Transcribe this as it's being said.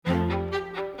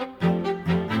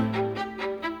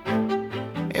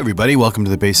Everybody, welcome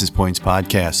to the Basis Points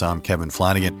Podcast. I'm Kevin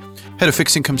Flanagan, head of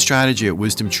fixed income strategy at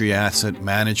Wisdom Tree Asset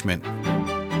Management.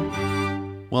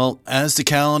 Well, as the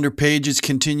calendar pages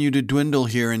continue to dwindle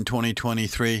here in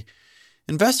 2023,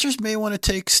 investors may want to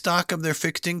take stock of their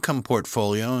fixed income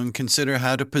portfolio and consider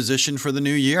how to position for the new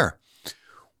year.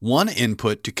 One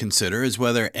input to consider is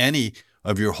whether any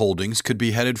of your holdings could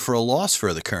be headed for a loss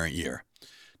for the current year.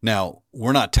 Now,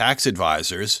 we're not tax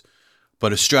advisors,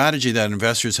 but a strategy that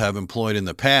investors have employed in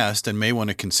the past and may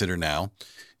want to consider now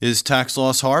is tax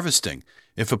loss harvesting,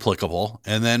 if applicable,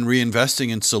 and then reinvesting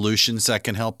in solutions that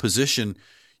can help position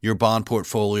your bond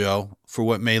portfolio for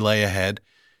what may lay ahead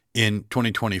in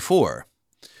 2024.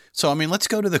 So, let's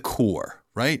go to the core,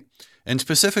 right? And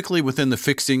specifically within the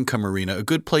fixed income arena, a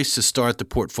good place to start the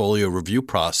portfolio review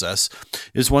process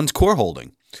is one's core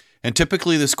holding. And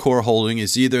typically this core holding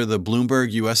is either the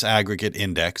Bloomberg U.S. Aggregate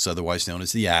Index, otherwise known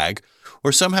as the AG,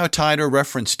 or somehow tied or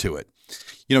referenced to it.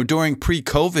 During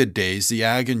pre-COVID days, the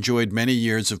AG enjoyed many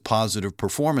years of positive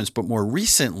performance, but more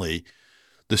recently,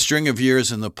 the string of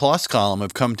years in the plus column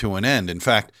have come to an end. In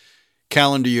fact,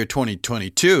 calendar year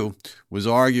 2022 was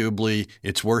arguably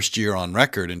its worst year on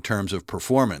record in terms of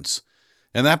performance.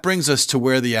 And that brings us to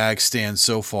where the AG stands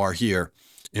so far here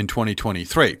in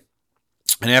 2023.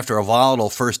 And after a volatile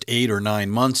first 8 or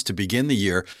 9 months to begin the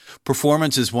year,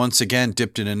 performance is once again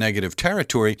dipped into negative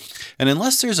territory. And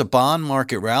unless there's a bond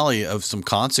market rally of some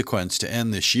consequence to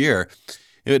end this year,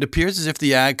 it appears as if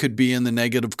the AG could be in the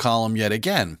negative column yet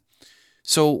again.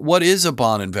 So what is a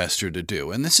bond investor to do?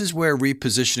 And this is where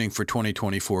repositioning for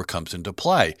 2024 comes into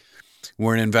play,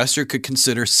 where an investor could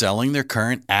consider selling their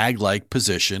current AG-like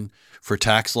position for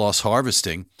tax loss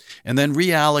harvesting and then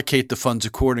reallocate the funds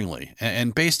accordingly.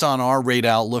 And based on our rate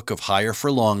outlook of higher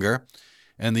for longer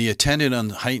and the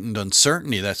attendant heightened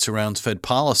uncertainty that surrounds Fed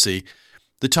policy,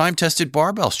 the time-tested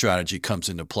barbell strategy comes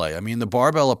into play. The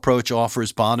barbell approach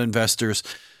offers bond investors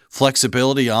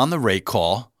flexibility on the rate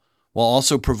call while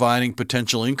also providing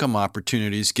potential income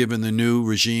opportunities given the new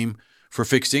regime for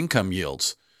fixed income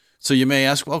yields. So you may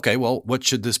ask, okay, well, what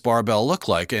should this barbell look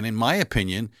like? And in my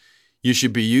opinion, you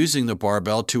should be using the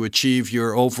barbell to achieve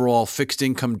your overall fixed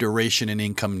income duration and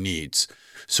income needs.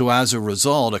 So as a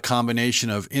result, a combination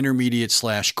of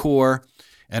intermediate/core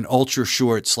and ultra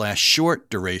short/short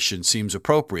duration seems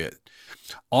appropriate.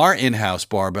 Our in-house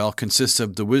barbell consists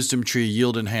of the Wisdom Tree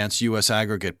Yield Enhanced U.S.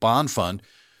 Aggregate Bond Fund,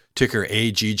 ticker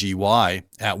AGGY,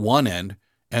 at one end,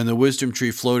 and the Wisdom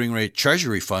Tree Floating Rate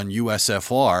Treasury Fund,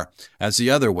 USFR, as the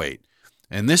other weight.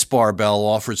 And this barbell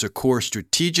offers a core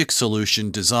strategic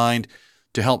solution designed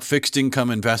to help fixed income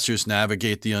investors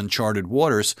navigate the uncharted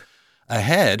waters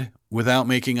ahead without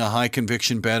making a high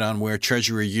conviction bet on where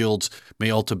Treasury yields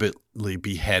may ultimately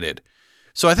be headed.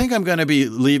 So I think I'm going to be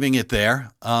leaving it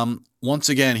there. Once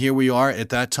again, here we are at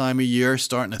that time of year,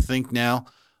 starting to think now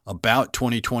about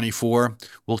 2024.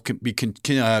 We'll be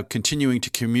continuing to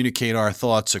communicate our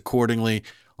thoughts accordingly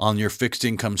on your fixed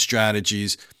income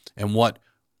strategies and what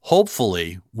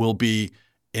hopefully will be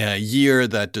a year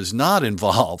that does not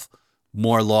involve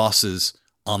more losses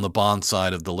on the bond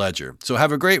side of the ledger. So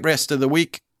have a great rest of the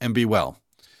week and be well.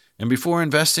 And before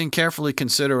investing, carefully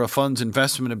consider a fund's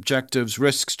investment objectives,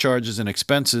 risks, charges, and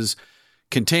expenses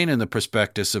contained in the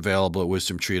prospectus available at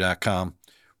wisdomtree.com.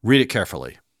 Read it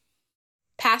carefully.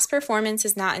 Past performance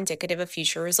is not indicative of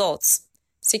future results.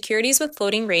 Securities with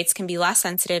floating rates can be less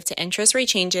sensitive to interest rate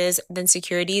changes than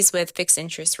securities with fixed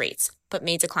interest rates, but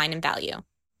may decline in value.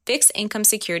 Fixed income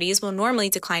securities will normally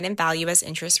decline in value as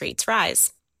interest rates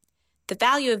rise. The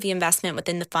value of the investment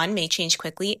within the fund may change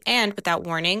quickly and without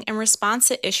warning in response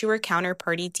to issuer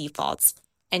counterparty defaults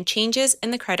and changes in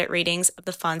the credit ratings of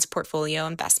the fund's portfolio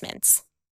investments.